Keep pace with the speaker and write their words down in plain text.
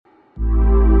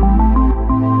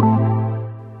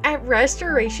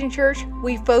Restoration Church,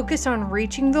 we focus on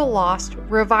reaching the lost,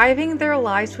 reviving their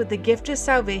lives with the gift of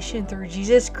salvation through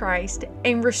Jesus Christ,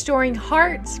 and restoring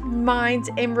hearts, minds,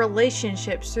 and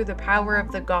relationships through the power of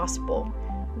the gospel.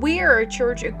 We are a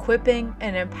church equipping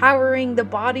and empowering the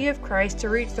body of Christ to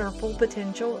reach their full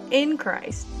potential in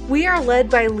Christ. We are led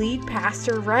by lead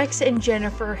pastor Rex and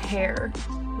Jennifer Hare.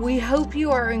 We hope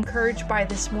you are encouraged by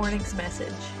this morning's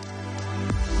message.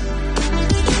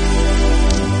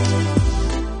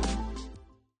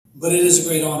 But it is a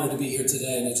great honor to be here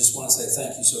today, and I just want to say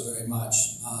thank you so very much.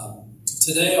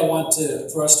 Today I want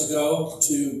for us to go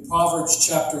to Proverbs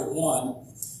chapter 1.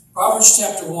 Proverbs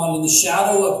chapter 1, in the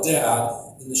shadow of Dad,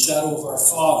 in the shadow of our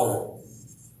Father.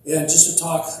 And just to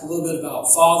talk a little bit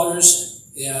about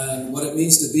fathers and what it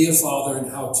means to be a father and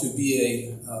how to be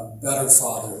a better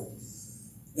father.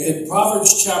 In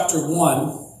Proverbs chapter 1,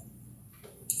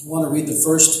 I want to read the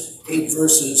first 8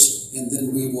 verses, and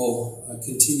then we will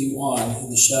continue on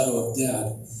in the shadow of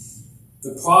Dad.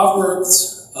 The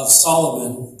Proverbs of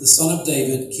Solomon, the son of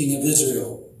David, king of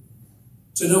Israel.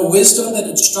 To know wisdom and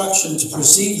instruction, to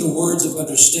perceive the words of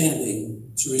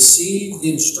understanding, to receive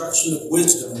the instruction of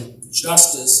wisdom,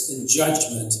 justice, and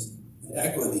judgment, and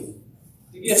equity.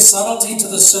 To give subtlety to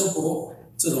the simple,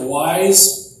 to the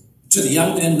wise, to the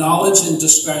young man knowledge and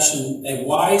discretion. A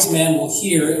wise man will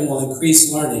hear and will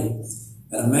increase learning,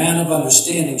 and a man of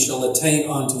understanding shall attain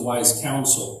unto wise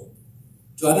counsel.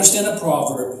 To understand a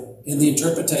proverb and the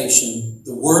interpretation,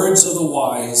 the words of the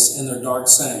wise and their dark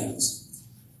sayings.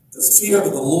 The fear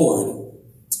of the Lord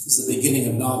is the beginning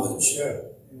of knowledge,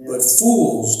 but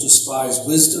fools despise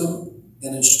wisdom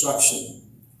and instruction.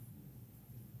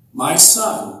 My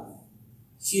son,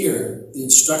 hear the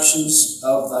instructions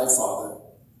of thy father.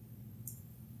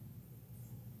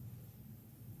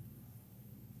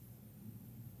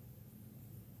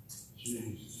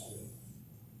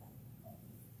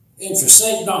 And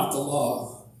forsake not the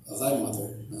law of thy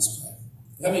mother. Let's pray.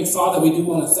 Heavenly Father, we do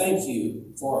want to thank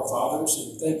you for our fathers,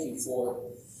 and thank you for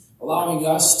allowing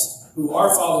us who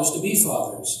are fathers to be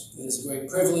fathers. It is a great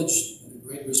privilege and a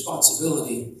great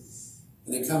responsibility,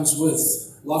 and it comes with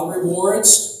a lot of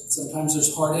rewards. Sometimes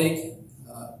there's heartache,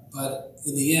 but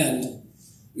in the end,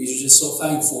 we are just so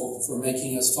thankful for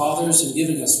making us fathers and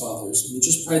giving us fathers. And we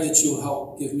just pray that you'll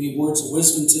help give me words of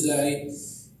wisdom today,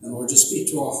 and Lord, just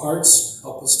speak to our hearts,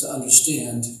 help us to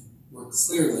understand more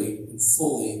clearly and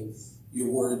fully your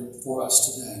word for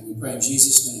us today. We pray in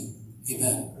Jesus' name.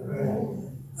 Amen.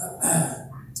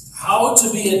 Amen. How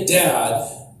to be a dad,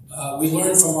 we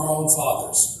learn from our own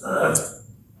fathers.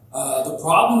 The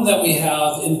problem that we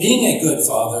have in being a good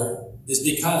father is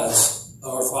because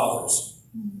of our fathers.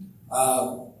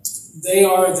 They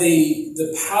are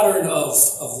the pattern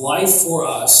of life for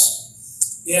us.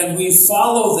 And we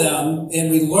follow them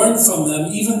and we learn from them,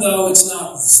 even though it's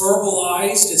not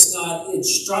verbalized, it's not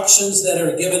instructions that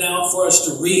are given out for us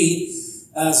to read.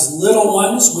 As little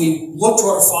ones, we look to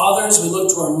our fathers, we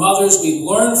look to our mothers, we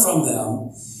learn from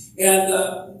them. And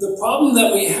the problem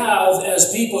that we have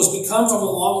as people is we come from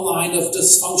a long line of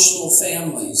dysfunctional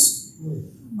families.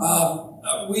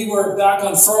 We were back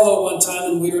on furlough one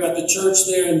time, and we were at the church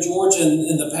there in Georgia,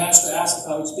 and the pastor asked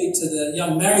if I would speak to the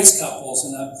young married couples,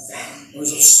 and it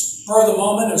was a spur of the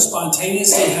moment, it was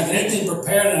spontaneous, didn't have anything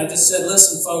prepared, and I just said,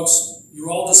 listen folks, you're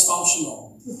all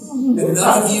dysfunctional, and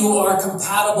none of you are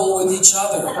compatible with each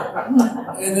other.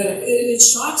 And it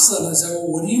shocks them. I said, well,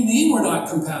 what do you mean we're not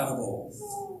compatible?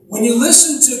 When you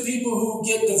listen to people who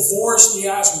get divorced, you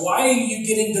ask, why are you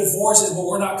getting divorced? Well,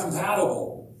 we're not compatible.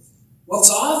 Well, it's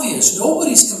obvious.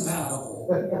 Nobody's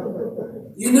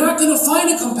compatible. You're not going to find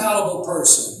a compatible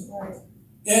person.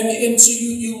 And so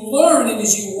you learn, and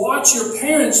as you watch your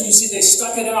parents, you see they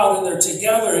stuck it out and they're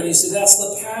together, and you see that's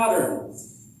the pattern.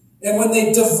 And when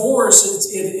they divorce,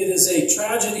 it is a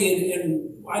tragedy.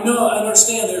 And I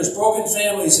understand there's broken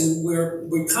families, and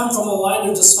we come from a line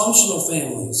of dysfunctional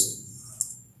families.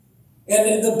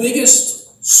 And the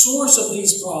biggest source of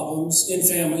these problems in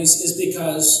families is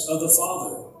because of the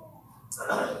father.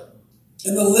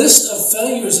 And the list of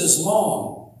failures is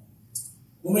long.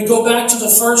 When we go back to the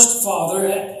first father,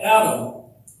 Adam,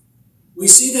 we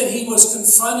see that he was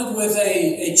confronted with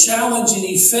a challenge and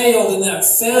he failed, and that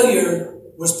failure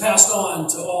was passed on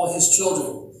to all his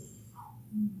children.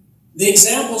 The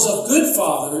examples of good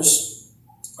fathers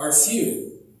are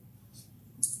few.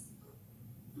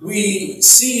 We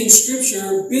see in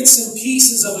Scripture bits and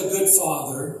pieces of a good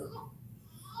father.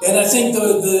 And I think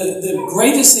the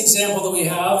greatest example that we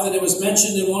have, and it was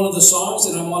mentioned in one of the songs,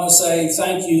 and I want to say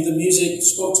thank you. The music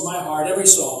spoke to my heart, every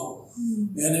song,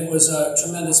 and it was a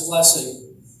tremendous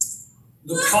blessing.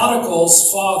 The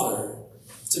prodigal's father,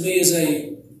 to me, is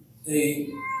a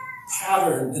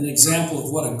pattern, an example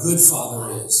of what a good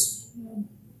father is.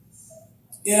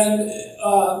 And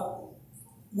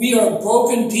we are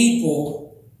broken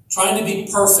people trying to be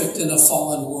perfect in a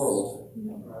fallen world.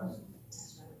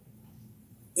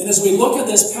 And as we look at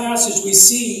this passage, we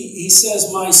see, he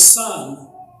says, my son,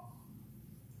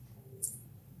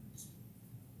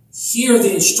 hear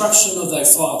the instruction of thy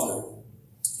father,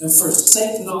 and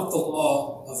forsake not the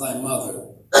law of thy mother.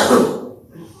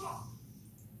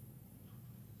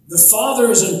 The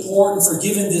father is important for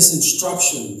giving this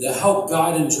instruction to help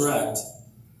guide and direct.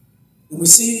 And we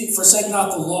see, forsake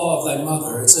not the law of thy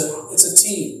mother. It's a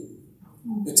team.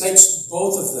 It takes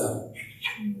both of them.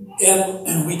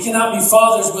 And we cannot be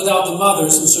fathers without the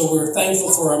mothers, and so we're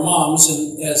thankful for our moms.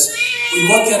 And as we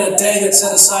look at a day that's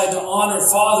set aside to honor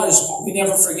fathers, we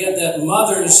never forget that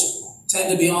mothers tend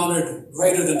to be honored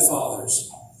greater than fathers.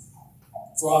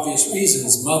 For obvious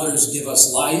reasons, mothers give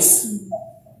us life,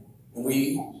 and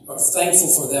we are thankful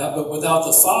for that, but without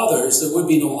the fathers, there would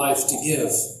be no life to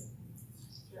give.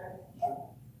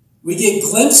 We get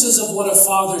glimpses of what a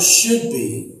father should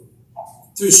be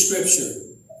through Scripture.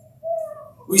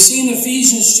 We see in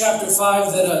Ephesians chapter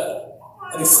 5 that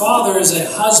a father is a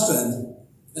husband,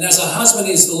 and as a husband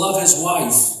he is to love his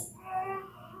wife,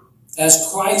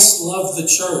 as Christ loved the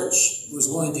church, who was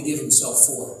willing to give himself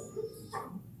for it.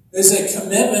 There's a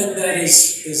commitment that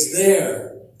is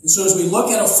there. And so as we look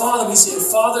at a father, we see a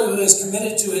father who is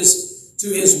committed to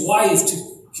his wife,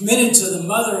 committed to the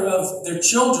mother of their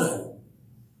children.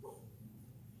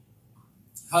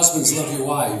 Husbands, love your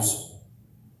wives.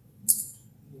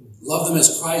 Love them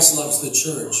as Christ loves the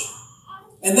church.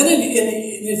 And then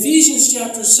in Ephesians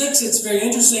chapter 6, it's very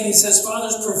interesting. It says,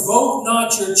 fathers, provoke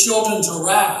not your children to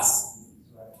wrath,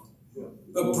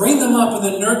 but bring them up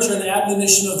in the nurture and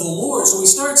admonition of the Lord. So we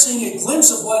start seeing a glimpse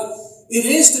of what it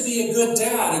is to be a good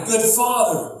dad, a good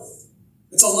father.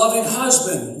 It's a loving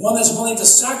husband, one that's willing to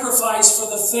sacrifice for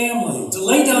the family, to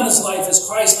lay down his life as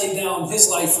Christ laid down his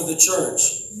life for the church.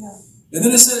 Yeah. And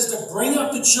then it says to bring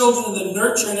up the children in the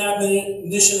nurture and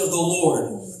admonition of the Lord.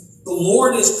 The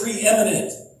Lord is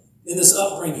preeminent in this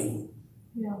upbringing.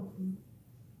 Yeah.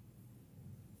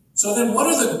 So then what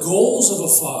are the goals of a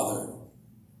father?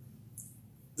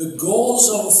 The goals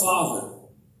of a father.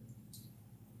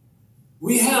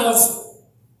 We have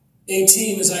a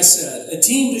team, as I said, a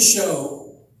team to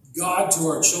show God to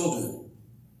our children,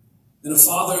 and a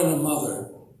father and a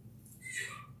mother.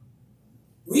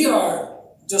 We are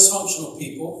dysfunctional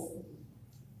people.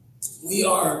 We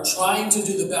are trying to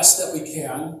do the best that we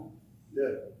can.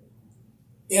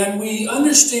 Yeah. And we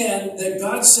understand that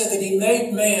God said that he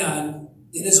made man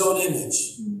in his own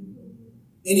image.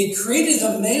 And he created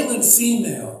them male and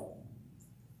female.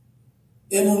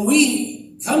 And when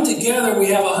we come together, we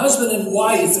have a husband and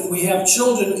wife, and we have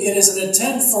children. It is an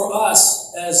attempt for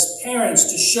us as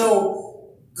parents to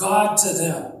show God to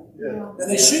them. Yeah.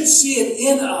 And they should see it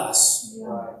in us.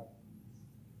 Yeah.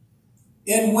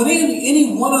 And when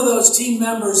any one of those team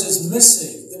members is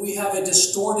missing, then we have a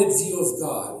distorted view of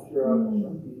God.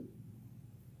 Right.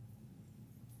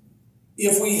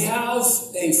 If we have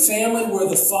a family where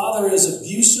the father is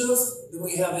abusive, then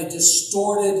we have a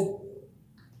distorted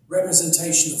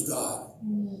representation of God.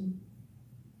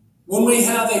 When we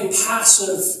have a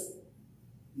passive,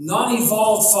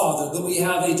 non-evolved father, then we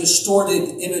have a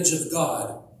distorted image of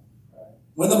God.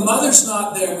 When the mother's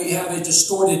not there, we have a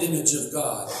distorted image of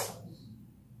God.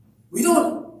 We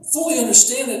don't fully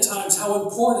understand at times how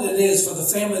important it is for the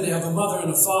family to have a mother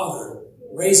and a father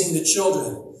raising the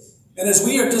children. And as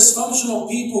we are dysfunctional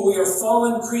people, we are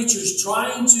fallen creatures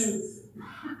trying to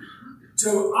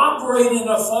operate in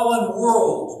a fallen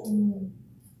world.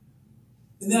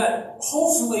 And that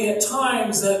hopefully at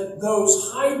times that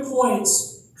those high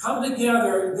points come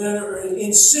together that are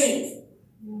in sync.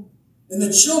 And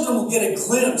the children will get a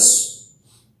glimpse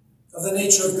of the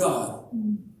nature of God.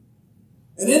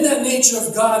 And in that nature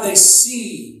of God, they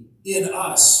see in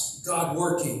us God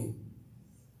working.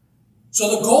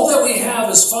 So the goal that we have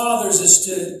as fathers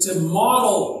is to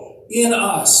model in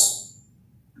us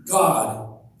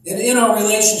God, and in our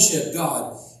relationship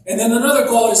God. And then another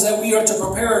goal is that we are to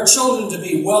prepare our children to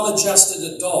be well-adjusted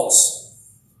adults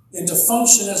and to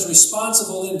function as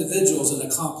responsible individuals in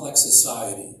a complex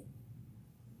society.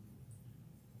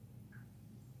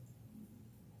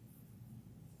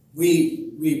 We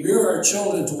rear our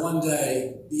children to one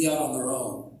day be out on their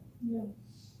own. Yeah.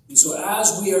 And so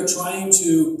as we are trying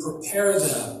to prepare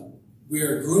them, we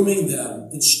are grooming them,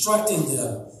 instructing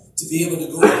them to be able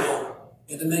to go out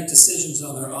and to make decisions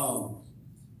on their own.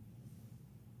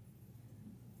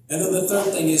 And then the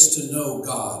third thing is to know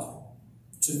God,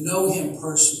 to know him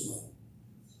personally.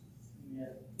 Yeah.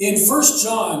 In 1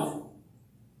 John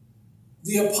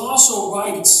the apostle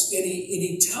writes, and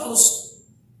he tells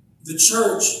the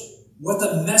church what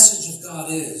the message of God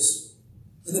is.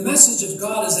 And the message of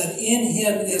God is that in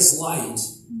him is light,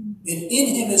 and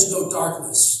in him is no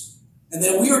darkness. And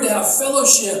that we are to have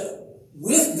fellowship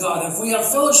with God. And if we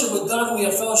have fellowship with God, then we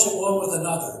have fellowship one with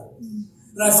another.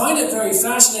 And I find it very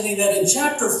fascinating that in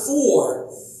chapter 4,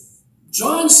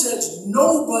 John says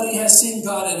nobody has seen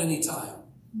God at any time.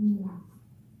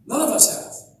 None of us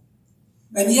have.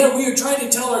 And yet we are trying to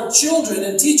tell our children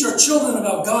and teach our children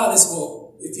about God as,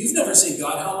 well, if you've never seen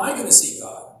God, how am I going to see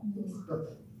God?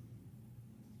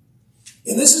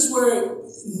 And this is where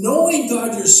knowing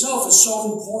God yourself is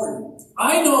so important.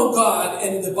 I know God,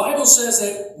 and the Bible says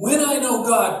that when I know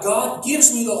God, God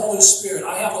gives me the Holy Spirit.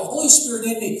 I have the Holy Spirit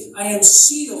in me. I am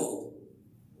sealed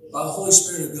by the Holy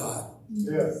Spirit of God.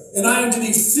 Yes. And I am to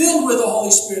be filled with the Holy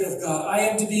Spirit of God. I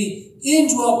am to be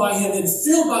indwelt by him and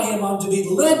filled by him. I'm to be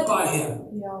led by him.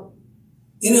 Yeah.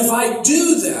 And if I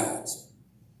do that,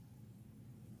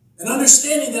 and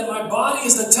understanding that my body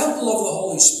is the temple of the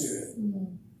Holy Spirit,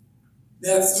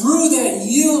 that through that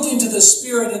yielding to the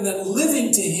Spirit and that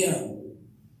living to him,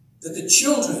 that the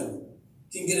children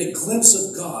can get a glimpse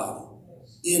of God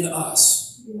in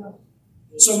us. Yeah.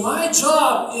 So my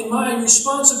job and my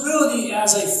responsibility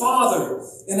as a father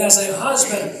and as a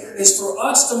husband is for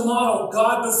us to model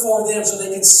God before them so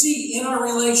they can see in our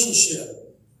relationship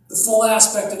the full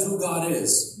aspect of who God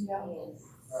is. Yeah.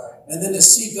 And then to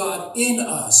see God in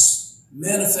us,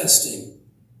 manifesting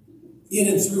in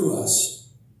and through us.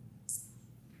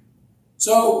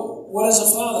 So, what is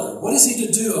a father? What is he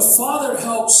to do? A father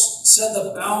helps set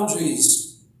the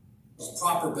boundaries of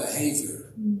proper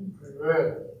behavior.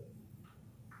 Amen.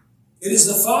 It is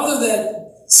the father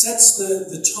that sets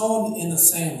the tone in the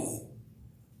family.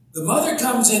 The mother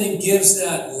comes in and gives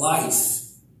that life.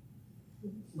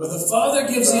 But the father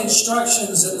gives the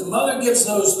instructions, and the mother gives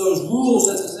those rules,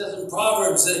 as it says in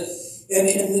Proverbs.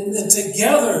 And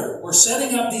together, we're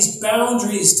setting up these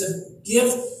boundaries to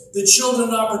give the children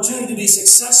an opportunity to be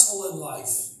successful in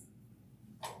life.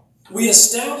 We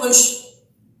establish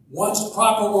one's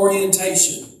proper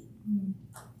orientation.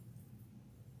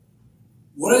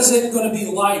 What is it going to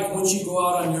be like once you go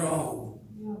out on your own?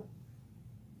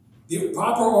 The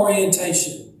proper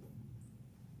orientation.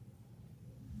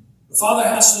 The father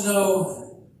has to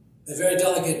know a very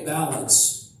delicate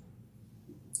balance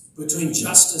between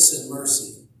justice and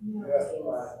mercy.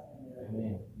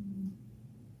 Amen.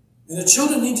 And the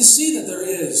children need to see that there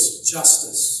is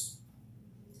justice,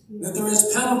 that there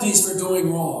is penalties for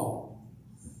doing wrong.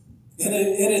 And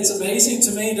it's amazing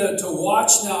to me to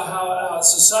watch now how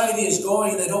society is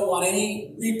going. They don't want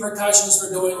any repercussions for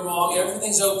doing wrong.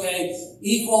 Everything's okay.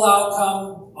 Equal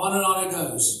outcome. On and on it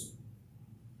goes.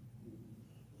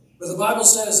 But the Bible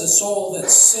says a soul that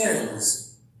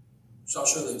sins shall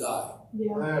surely die.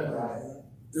 Yeah.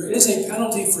 There is a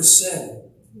penalty for sin.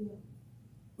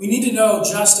 We need to know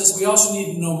justice. We also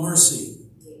need to know mercy.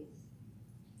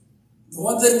 The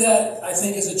one thing that I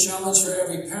think is a challenge for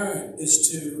every parent is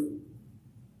to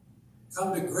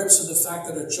come to grips with the fact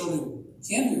that our children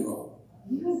can do wrong.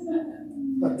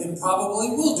 And probably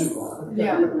will do wrong.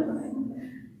 Yeah.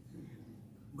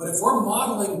 But if we're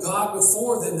modeling God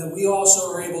before them, then we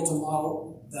also are able to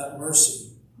model that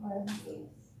mercy.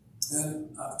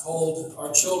 And I've told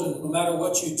our children, no matter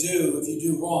what you do, if you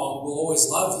do wrong, we'll always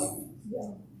love you.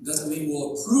 Yeah. It doesn't mean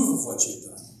we'll approve of what you've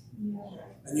done. Yeah.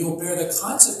 And you'll bear the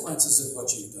consequences of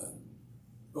what you've done.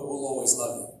 But we'll always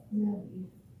love you. Yeah.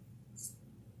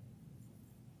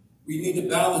 We need to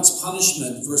balance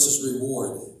punishment versus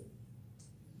reward.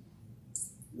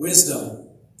 Wisdom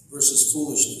versus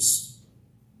foolishness.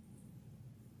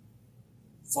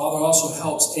 Father also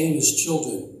helps aim his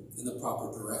children in the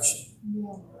proper direction.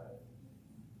 Yeah.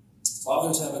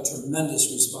 Fathers have a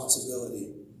tremendous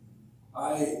responsibility.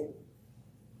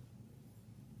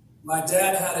 My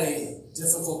dad had a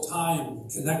difficult time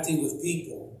connecting with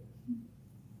people.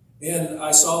 And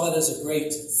I saw that as a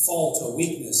great fault, a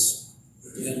weakness.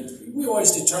 And we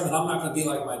always determine, I'm not going to be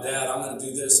like my dad. I'm going to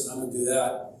do this and I'm going to do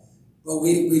that. But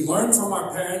we learn from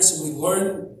our parents, and we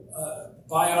learn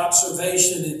by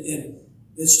observation. And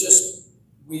it's just,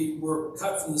 we were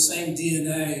cut from the same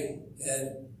DNA.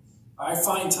 And I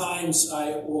find times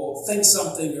I will think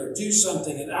something or do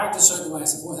something and act a certain way. I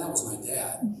say, boy, that was my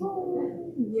dad.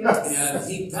 Yeah.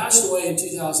 And he passed away in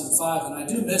 2005, and I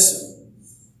do miss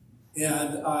him.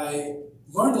 And I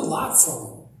learned a lot from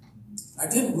him. I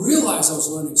didn't realize I was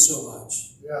learning so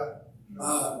much.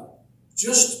 Yeah.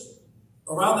 Just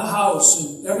around the house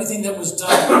and everything that was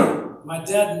done, my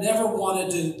dad never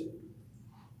wanted to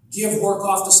give work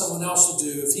off to someone else to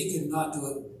do if he could not do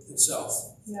it himself.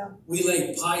 Yeah. We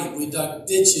laid pipe, we dug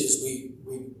ditches, we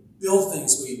built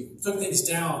things, we took things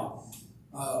down,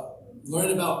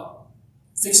 learned about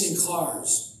fixing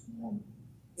cars.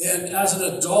 Yeah. And as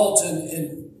an adult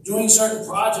and doing certain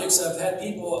projects, I've had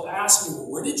people ask me,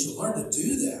 well, where did you learn to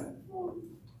do that?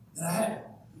 And I had,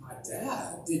 my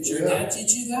dad. Did your dad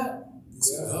teach you that? He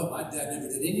said, no, my dad never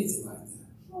did anything like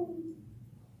that.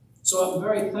 So I'm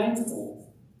very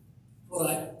thankful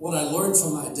what I learned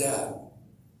from my dad.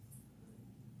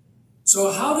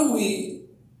 So how do we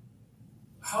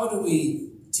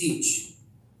teach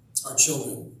our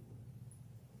children?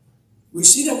 We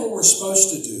see that what we're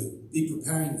supposed to do, be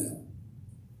preparing them.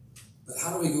 But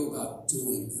how do we go about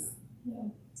doing that? Yeah.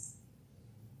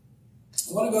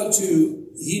 I want to go to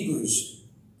Hebrews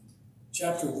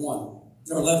chapter 1, or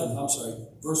 11,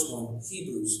 verse 1,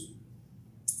 Hebrews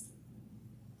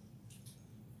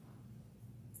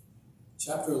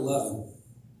chapter 11.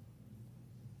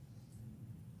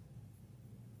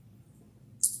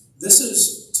 This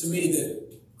is, to me,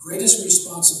 the greatest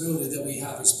responsibility that we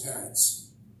have as parents,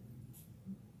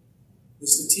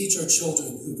 is to teach our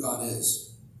children who God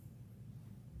is.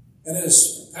 And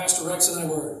as Pastor Rex and I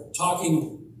were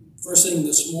talking first thing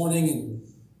this morning, and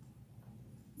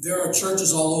there are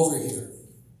churches all over here.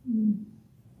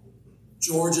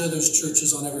 Georgia, there's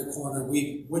churches on every corner.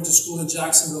 We went to school in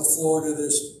Jacksonville, Florida.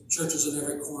 There's churches on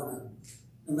every corner.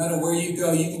 No matter where you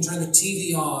go, you can turn the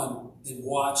TV on and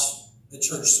watch the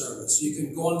church service. You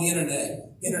can go on the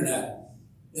internet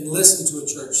and listen to a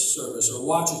church service or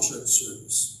watch a church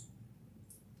service.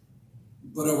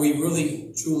 But are we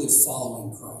really, truly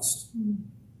following Christ?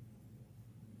 And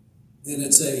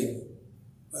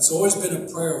it's always been a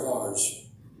prayer of ours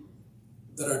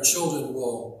that our children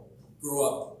will grow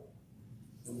up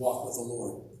and walk with the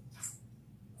Lord.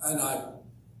 And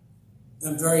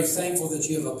I'm very thankful that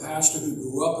you have a pastor who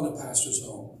grew up in a pastor's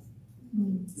home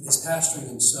and is pastoring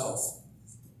himself.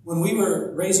 When we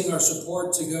were raising our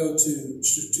support to go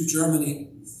to Germany,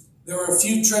 there were a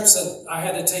few trips that I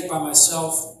had to take by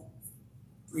myself.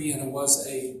 Brianna was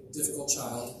a difficult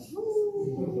child.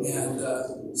 And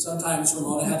sometimes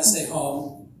Ramona had to stay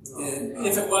home. And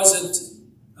if it wasn't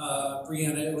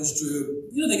Brianna, it was Drew.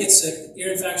 You know, they get sick,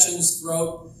 ear infections,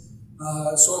 throat,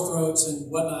 sore throats, and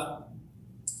whatnot.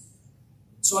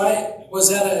 So I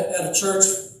was at a church,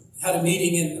 had a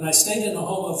meeting, and I stayed in the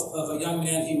home of a young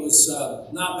man. He was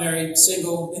not married,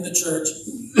 single, in the church.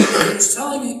 And he was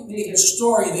telling me his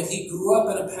story that he grew up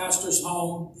in a pastor's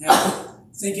home. I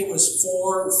think it was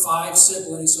 4 or 5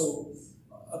 siblings, so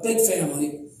a big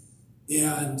family.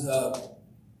 And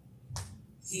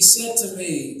he said to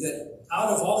me that out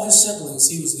of all his siblings,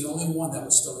 he was the only one that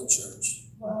was still in church.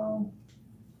 Wow.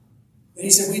 And he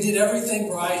said, we did everything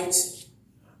right.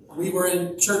 We were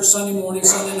in church Sunday morning,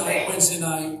 Sunday night, Wednesday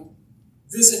night,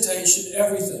 visitation,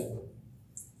 everything.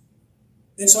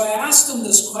 And so I asked him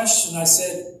this question. I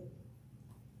said,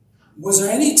 was there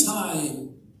any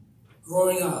time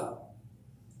growing up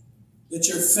that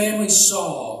your family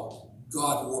saw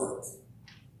God work?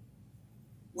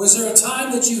 Was there a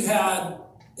time that you had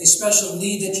a special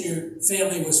need that your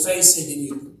family was facing and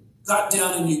you got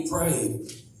down and you prayed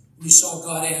and you saw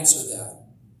God answer that?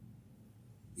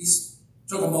 He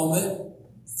took a moment,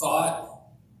 thought,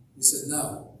 he said,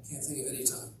 no, can't think of any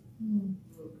time.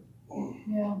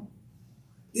 Yeah.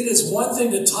 It is one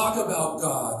thing to talk about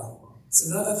God. It's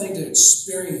another thing to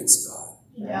experience God.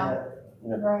 Yeah.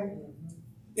 Right.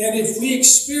 And if we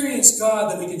experience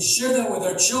God, then we can share that with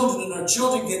our children, and our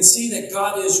children can see that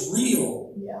God is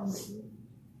real. Yeah.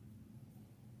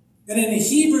 And in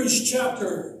Hebrews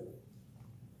chapter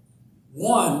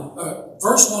 1,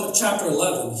 verse 1 of chapter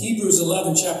 11, Hebrews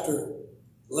 11, chapter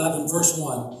 11, verse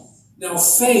 1. Now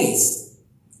faith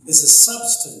is the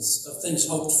substance of things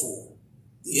hoped for,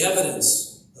 the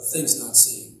evidence of things not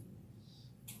seen.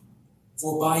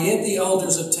 For by it the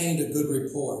elders obtained a good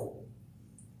report.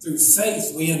 Through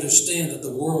faith we understand that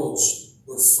the worlds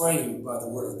were framed by the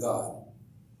word of God,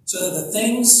 so that the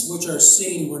things which are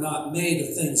seen were not made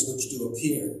of things which do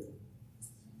appear.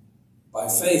 By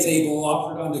faith Abel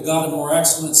offered unto God a more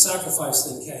excellent sacrifice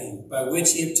than Cain, by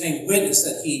which he obtained witness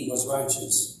that he was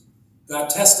righteous, God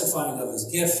testifying of his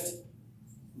gift.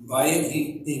 By it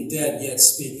he, being dead, yet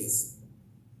speaketh.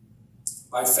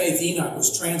 By faith Enoch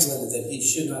was translated that he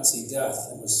should not see death,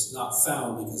 and was not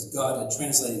found, because God had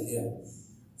translated him.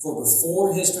 For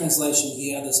before his translation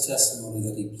he had this testimony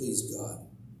that he pleased God.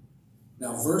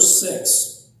 Now verse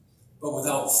 6, but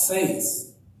without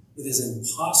faith it is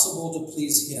impossible to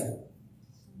please him.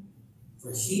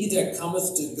 For he that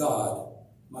cometh to God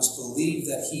must believe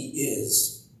that he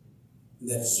is, and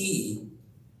that he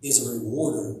is a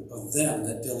rewarder of them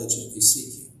that diligently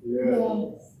seek him. Yeah.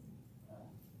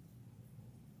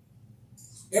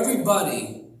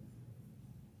 Everybody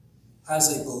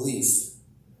has a belief.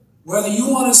 Whether you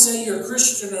want to say you're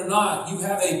Christian or not, you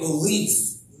have a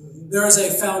belief. There is a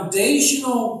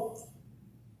foundational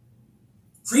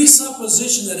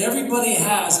presupposition that everybody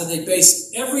has, that they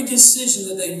base every decision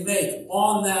that they make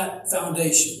on that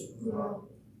foundation.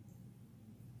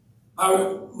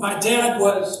 My dad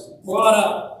was brought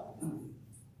up in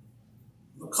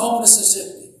Macomb,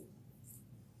 Mississippi,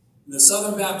 in a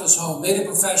Southern Baptist home, made a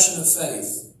profession of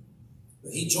faith.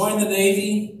 But he joined the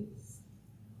Navy,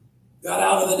 got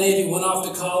out of the Navy, went off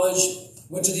to college,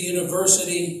 went to the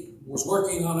university, was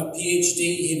working on a PhD.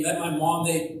 He met my mom.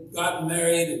 They got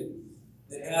married, and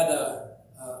they had a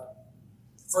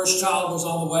first child was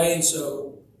on the way, and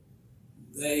so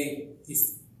he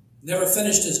never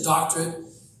finished his doctorate,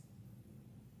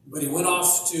 but he went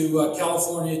off to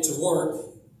California to work.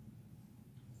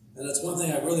 And that's one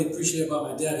thing I really appreciate about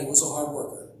my dad. He was a hard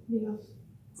worker. Yeah.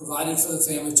 Provided for the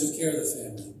family, took care of the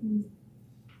family.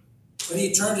 But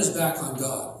he turned his back on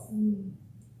God.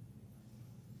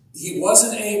 He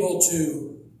wasn't able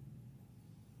to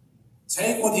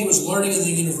take what he was learning in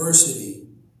the university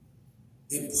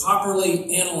and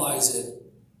properly analyze it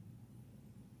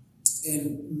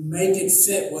and make it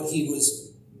fit what he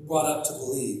was brought up to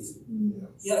believe.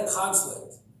 He had a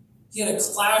conflict. He had a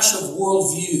clash of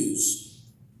worldviews.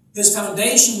 His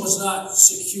foundation was not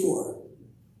secure.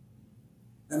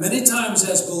 And many times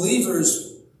as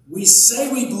believers, we say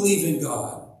we believe in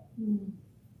God,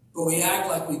 but we act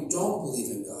like we don't believe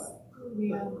in God.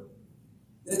 Yeah.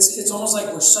 It's almost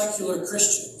like we're secular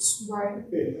Christians. Right.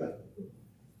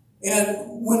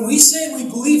 And when we say we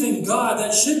believe in God,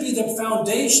 that should be the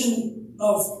foundation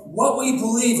of what we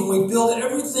believe, and we build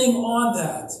everything on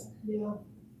that. Yeah.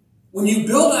 When you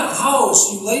build a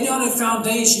house, you lay down a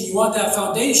foundation. You want that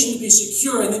foundation to be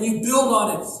secure, and then you build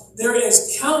on it. There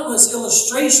is countless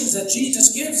illustrations that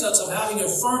Jesus gives us of having a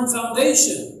firm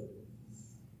foundation.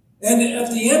 And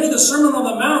at the end of the Sermon on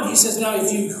the Mount, he says, now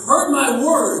if you've heard my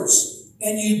words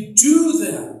and you do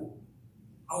them,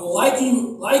 I will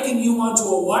liken you unto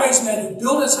a wise man who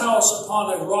built his house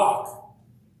upon a rock.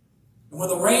 And when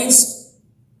the rains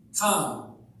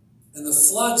come and the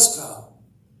floods come,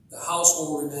 the house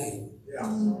will remain. Yeah.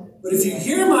 But if you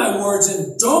hear my words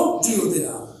and don't do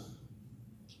them,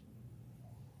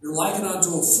 you're likened unto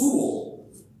a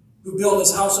fool who built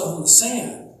his house on the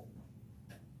sand.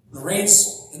 The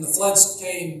rains and the floods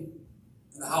came,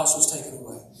 and the house was taken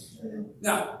away.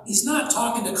 Now, he's not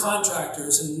talking to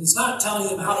contractors, and he's not telling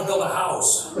them how to build a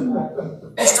house.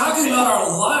 He's talking about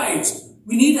our lives.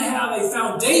 We need to have a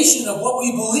foundation of what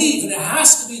we believe, and it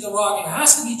has to be the rock. It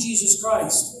has to be Jesus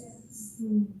Christ.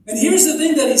 And here's the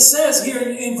thing that he says here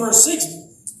in verse 6.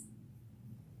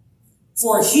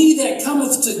 For he that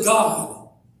cometh to God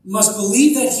must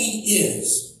believe that he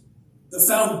is. The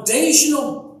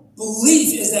foundational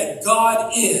belief is that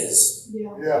God is.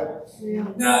 Yeah.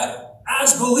 Now,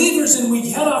 as believers, and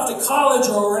we head off to college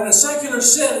or we're in a secular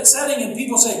setting and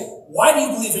people say, why do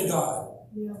you believe in God?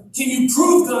 Yeah. Can you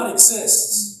prove God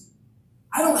exists?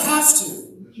 I don't have to.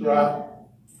 That's right.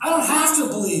 I don't have to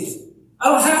believe. I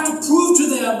don't have to prove to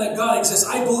them that God exists.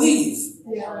 I believe.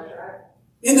 Yeah.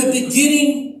 In the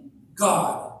beginning,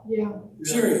 God. Yeah.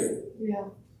 Period. Yeah.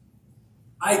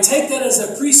 I take that as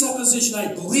a presupposition.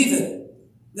 I believe it.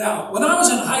 Now, when I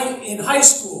was in high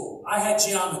school, I had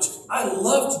geometry. I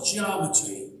loved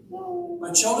geometry.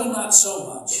 My children, not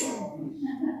so much.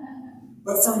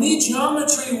 But for me,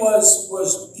 geometry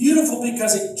was beautiful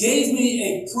because it gave me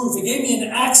a proof. It gave me an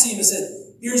axiom. It said,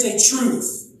 here's a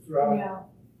truth. Right. Yeah.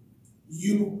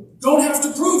 You don't have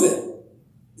to prove it.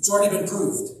 It's already been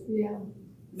proved. Yeah.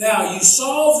 Now, you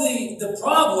solve the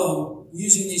problem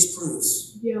using these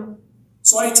proofs. Yeah.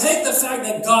 So I take the fact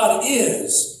that God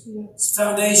is its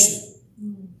foundation.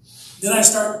 Then I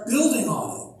start building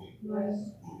on it. Right.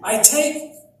 I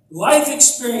take life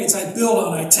experience, I build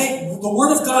on it. I take the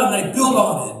Word of God and I build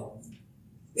on it.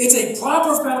 It's a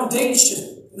proper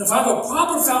foundation. And if I have a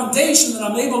proper foundation, then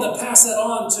I'm able to pass that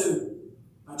on to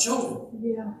my children.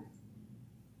 Yeah.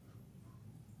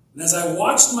 And as I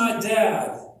watched my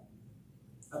dad,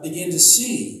 I began to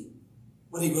see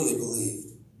what he really believed.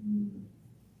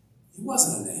 He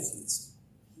wasn't an atheist.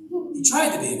 He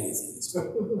tried to be an atheist.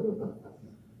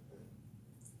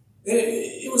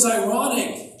 It was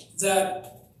ironic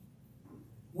that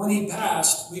when he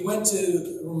passed, we went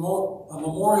to a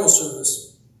memorial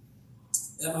service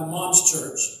at my mom's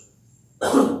church.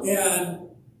 And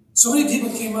so many people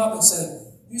came up and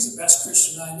said, he's the best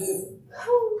Christian I knew.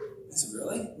 I said,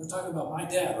 really? We're talking about my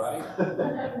dad, right?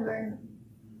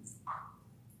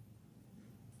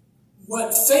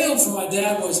 what failed for my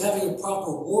dad was having a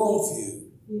proper worldview.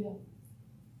 Yeah.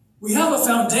 We have a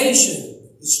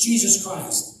foundation. It's Jesus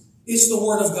Christ. It's the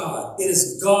Word of God. It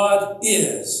is God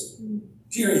is.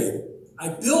 Period. I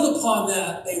build upon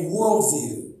that a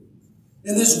worldview.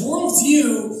 And this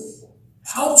worldview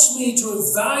helps me to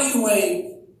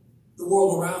evaluate the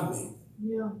world around me.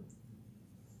 Yeah.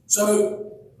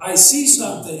 So I see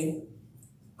something,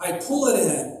 I pull it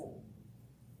in,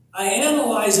 I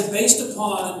analyze it based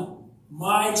upon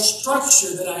my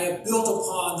structure that I have built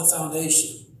upon the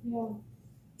foundation. Yeah.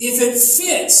 If it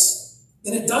fits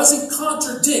and it doesn't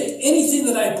contradict anything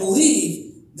that I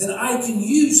believe, then I can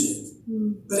use it.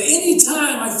 But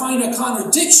anytime I find a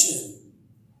contradiction,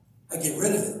 I get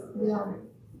rid of it. Yeah.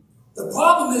 The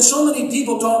problem is so many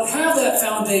people don't have that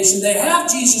foundation. They have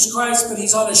Jesus Christ, but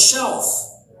he's on a shelf.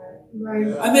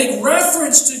 Right. I make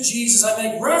reference to Jesus. I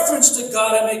make reference to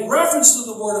God. I make reference to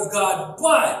the Word of God.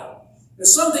 But if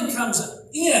something comes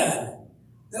in,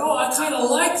 then, I kind of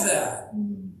like that.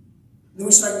 Then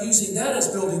we start using that as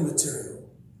building material.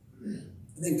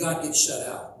 And then God gets shut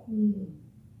out.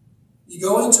 You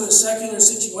go into a secular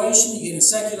situation, you get a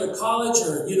secular college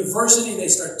or university, and they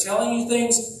start telling you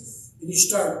things, and you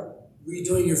start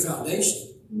redoing your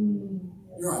foundation.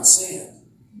 You're on sand.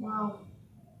 Wow.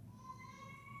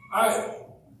 A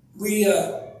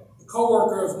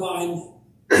co-worker of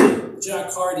mine,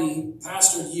 Jack Hardy,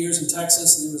 pastored years in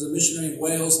Texas, and there was a missionary in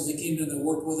Wales, and they came in and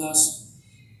worked with us.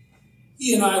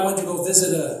 He and I went to go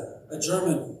visit a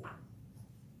German.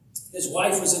 His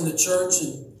wife was in the church,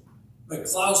 but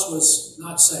Klaus was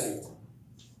not saved.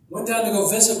 Went down to go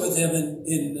visit with him, and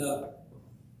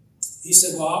he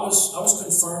said, well, I was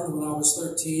confirmed when I was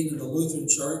 13 in the Lutheran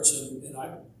church, and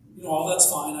I, all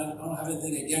that's fine. I don't have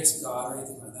anything against God or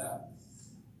anything like that.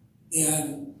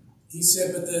 And he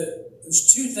said, but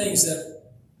there's two things that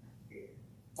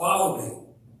bother me.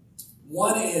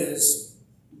 One is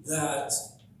that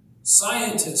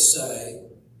scientists say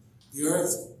the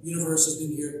Earth, universe has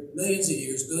been here millions of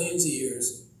years, billions of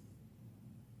years,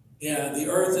 and the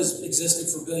Earth has existed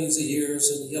for billions of years,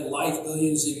 and you had life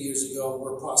billions of years ago, and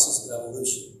we're a process of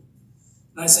evolution.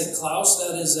 And I said, Klaus,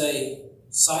 that is a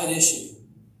side issue.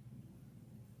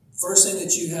 First thing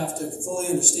that you have to fully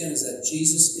understand is that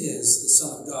Jesus is the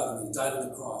Son of God, and he died on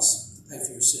the cross to pay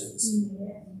for your sins.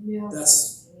 Yeah.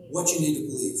 That's what you need to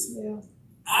believe. Yeah.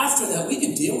 After that, we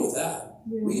can deal with that.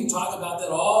 Yeah. We can talk about that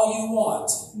all you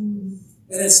want. And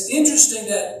it's interesting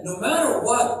that no matter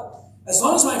what, as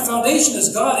long as my foundation is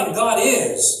God and God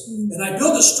is, and I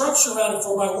build a structure around it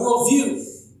for my worldview,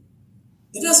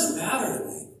 it doesn't matter to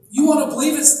me. You want to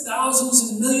believe it's thousands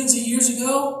and millions of years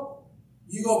ago?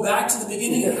 You go back to the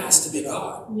beginning, it has to be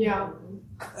God. Yeah.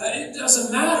 It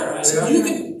doesn't matter. I said,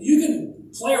 you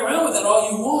can play around with that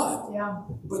all you want. Yeah.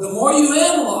 But the more you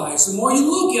analyze, the more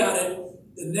you look at it,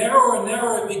 the narrower and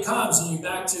narrower it becomes, and you're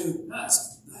back to, it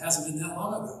hasn't been that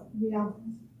long ago. Yeah.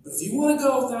 But if you want to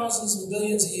go thousands and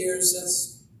billions of years,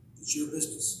 it's your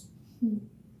business.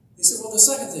 He said, well, the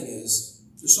second thing is,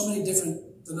 there's so many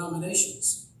different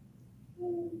denominations.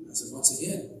 I said, once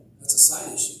again, that's a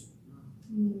side issue.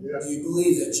 Do you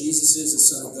believe that Jesus is the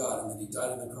Son of God and that he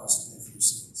died on the cross to pay for your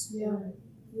sins?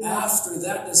 Yeah. After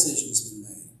that decision's been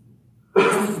made,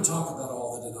 then you can talk about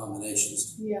all the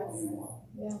denominations you want.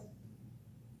 Yeah.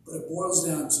 But it boils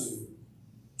down to,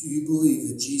 do you believe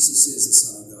that Jesus is the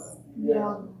Son of God?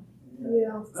 Yeah.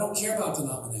 Yeah. I don't care about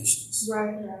denominations.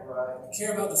 Right. I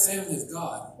care about the family of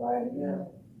God. Right. And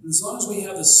as long as we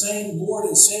have the same Lord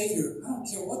and Savior, I don't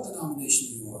care what denomination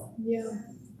you are.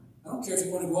 Yeah. I don't care if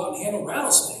you want to go out and handle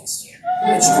rattlesnakes.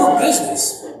 It's your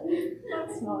business.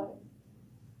 That's not.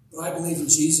 But I believe in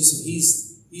Jesus, and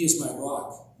He is my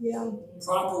rock. Yeah.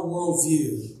 Proper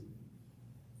worldview.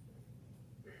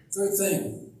 Third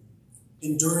thing,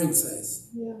 enduring faith.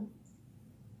 Yeah.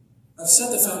 I've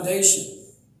set the foundation.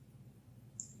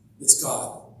 It's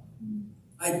God.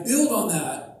 I build on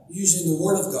that using the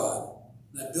Word of God,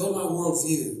 and I build my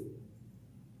worldview.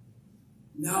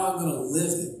 Now I'm going to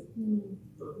live it.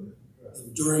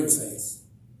 Enduring faith.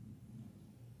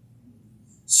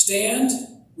 Stand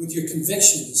with your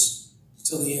convictions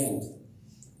till the end,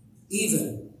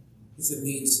 even if it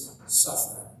means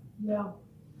suffering. Yeah.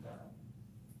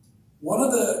 One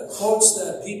of the quotes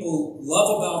that people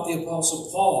love about the Apostle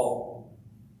Paul,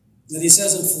 that he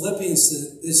says in Philippians,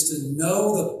 is to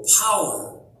know the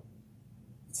power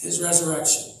of his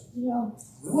resurrection. Yeah.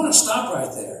 We want to stop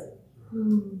right there.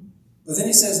 But then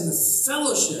he says in the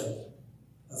fellowship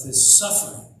of his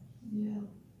suffering. Yeah.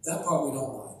 That part we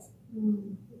don't like.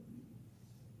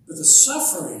 But the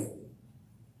suffering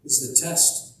is the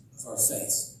test of our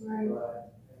faith. Right.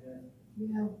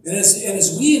 Yeah. And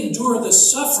as we endure the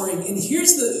suffering, and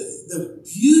here's the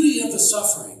beauty of the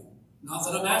suffering, not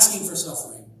that I'm asking for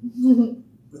suffering,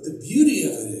 but the beauty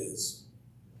of it is,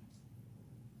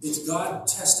 it's God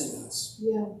testing us.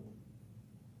 Yeah.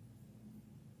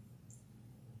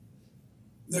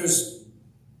 There's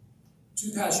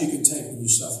two paths you can take when you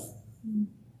suffer.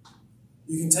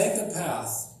 You can take the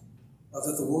path of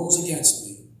that the world's against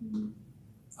me.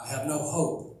 I have no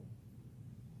hope.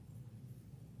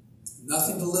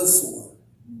 Nothing to live for.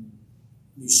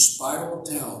 You spiral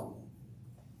down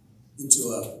into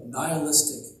a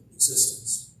nihilistic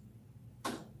existence.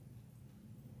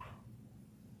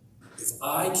 If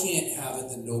I can't have it,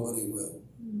 then nobody will.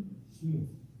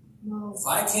 No. If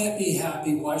I can't be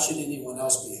happy, why should anyone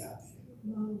else be happy?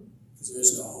 No. Because there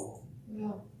is no hope.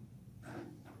 Yeah.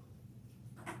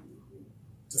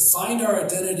 To find our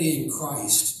identity in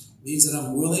Christ means that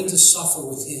I'm willing to suffer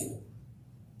with Him.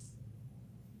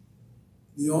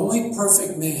 The only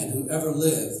perfect man who ever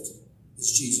lived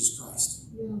is Jesus Christ.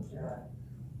 Yeah.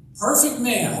 Perfect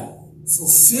man,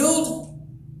 fulfilled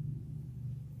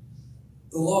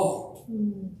the law,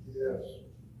 Yes.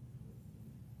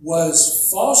 was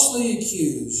falsely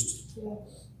accused, Yeah.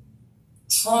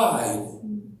 tried,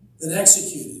 and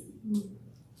executed.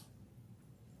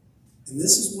 And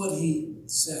this is what He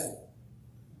said: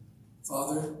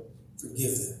 Father,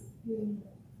 forgive them. Yeah.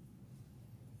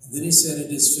 And then He said,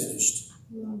 it is finished.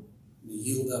 Yeah. And He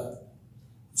yielded up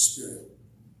His Spirit.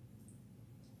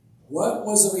 What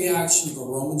was the reaction of a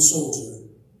Roman soldier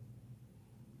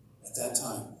at that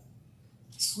time?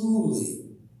 Truly,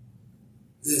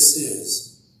 this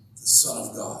is the Son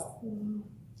of God.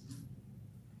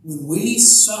 When we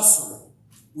suffer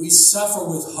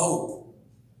with hope.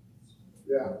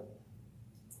 Yeah.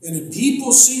 And if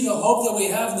people see the hope that we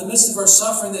have in the midst of our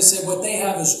suffering, they say what they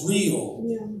have is real.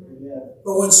 Yeah.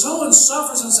 But when someone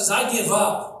suffers and says, I give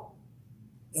up,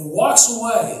 and walks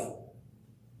away,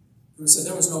 we said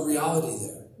there was no reality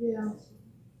there. Yeah.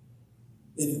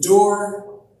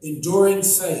 Enduring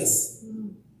faith.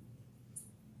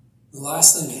 The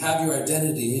last thing, have your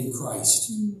identity in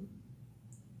Christ.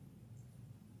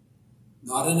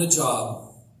 Not in a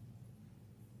job,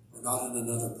 or not in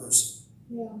another person.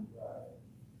 Yeah.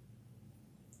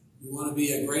 You want to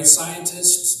be a great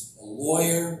scientist, a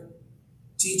lawyer,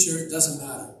 teacher, it doesn't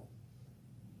matter.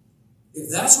 If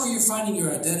that's where you're finding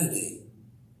your identity,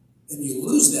 and you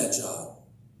lose that job,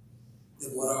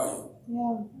 then what are you?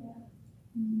 Yeah.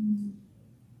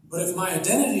 But if my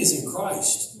identity is in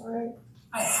Christ, Right.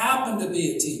 I happen to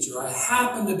be a teacher, I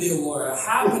happen to be a lawyer, I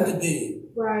happen to be,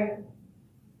 Right.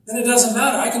 then it doesn't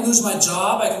matter. I can lose my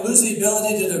job, I can lose the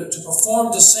ability to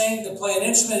perform, to sing, to play an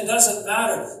instrument, it doesn't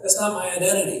matter. That's not my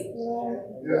identity. Right.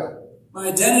 Yeah. My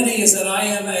identity is that I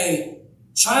am a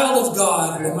child of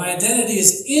God, and my identity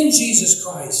is in Jesus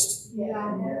Christ.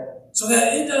 Yeah. So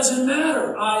that it doesn't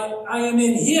matter. I am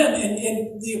in Him.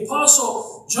 And the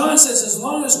Apostle John says, as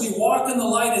long as we walk in the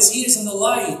light as He is in the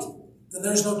light, then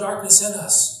there's no darkness in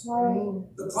us. Right.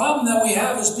 The problem that we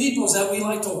have as people is that we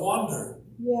like to wander.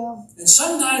 Yeah. And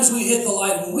sometimes we hit the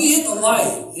light. When we hit the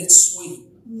light, it's sweet.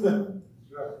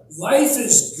 Life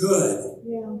is good.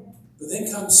 Yeah. But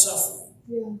then comes suffering.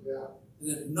 Yeah. Yeah. And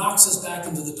it knocks us back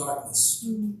into the darkness.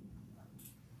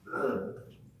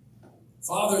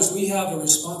 Fathers, we have a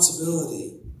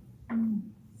responsibility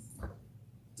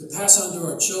to pass on to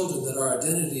our children that our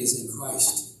identity is in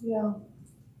Christ. Yeah.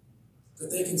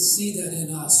 That they can see that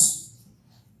in us.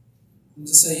 And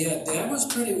to say, yeah, Dad was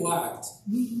pretty whacked.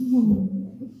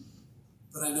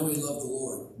 But I know he loved the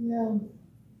Lord. Yeah.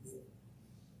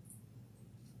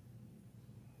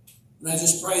 And I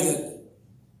just pray that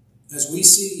as we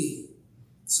see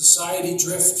society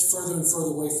drift further and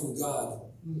further away from God,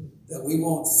 that we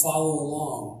won't follow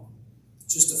along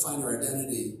just to find our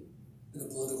identity in a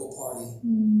political party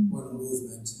or in a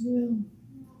movement, Yeah.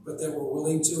 but that we're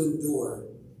willing to endure,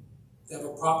 to have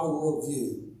a proper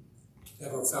worldview, to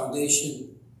have our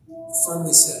foundation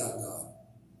firmly set on God,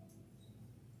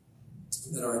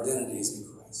 and that our identity is in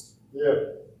Christ. Yeah.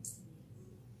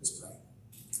 Let's pray.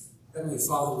 Heavenly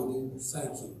Father, we do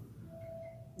thank you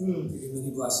for your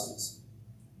many blessings.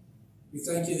 We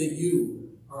thank you that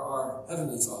you are our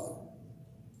Heavenly Father,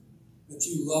 that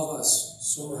you love us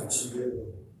so much,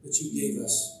 that you gave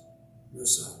us your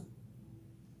Son,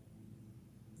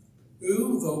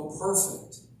 who, though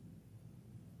perfect,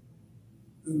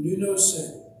 who knew no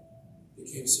sin,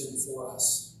 became sin for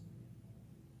us,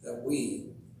 that we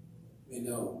may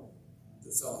know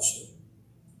the fellowship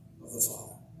of the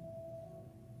Father.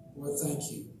 Lord,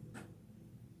 thank you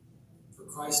for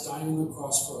Christ dying on the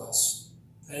cross for us,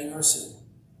 paying our sin,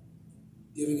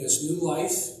 giving us new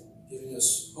life, giving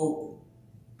us hope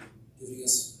giving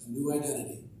us a new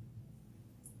identity.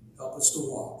 Help us to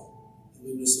walk in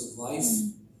newness of life.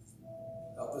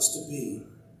 Help us to be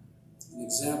an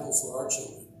example for our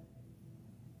children,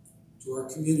 to our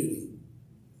community,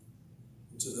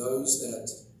 and to those that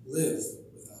live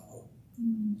without hope.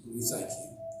 And we thank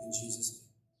you in Jesus' name.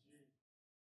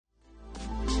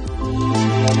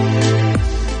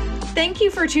 Thank you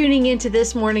for tuning into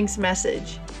this morning's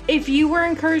message. If you were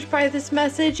encouraged by this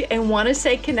message and want to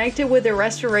stay connected with the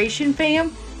Restoration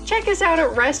fam, check us out at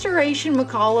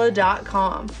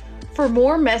restorationmcalla.com. For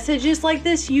more messages like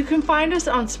this, you can find us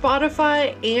on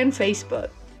Spotify and Facebook.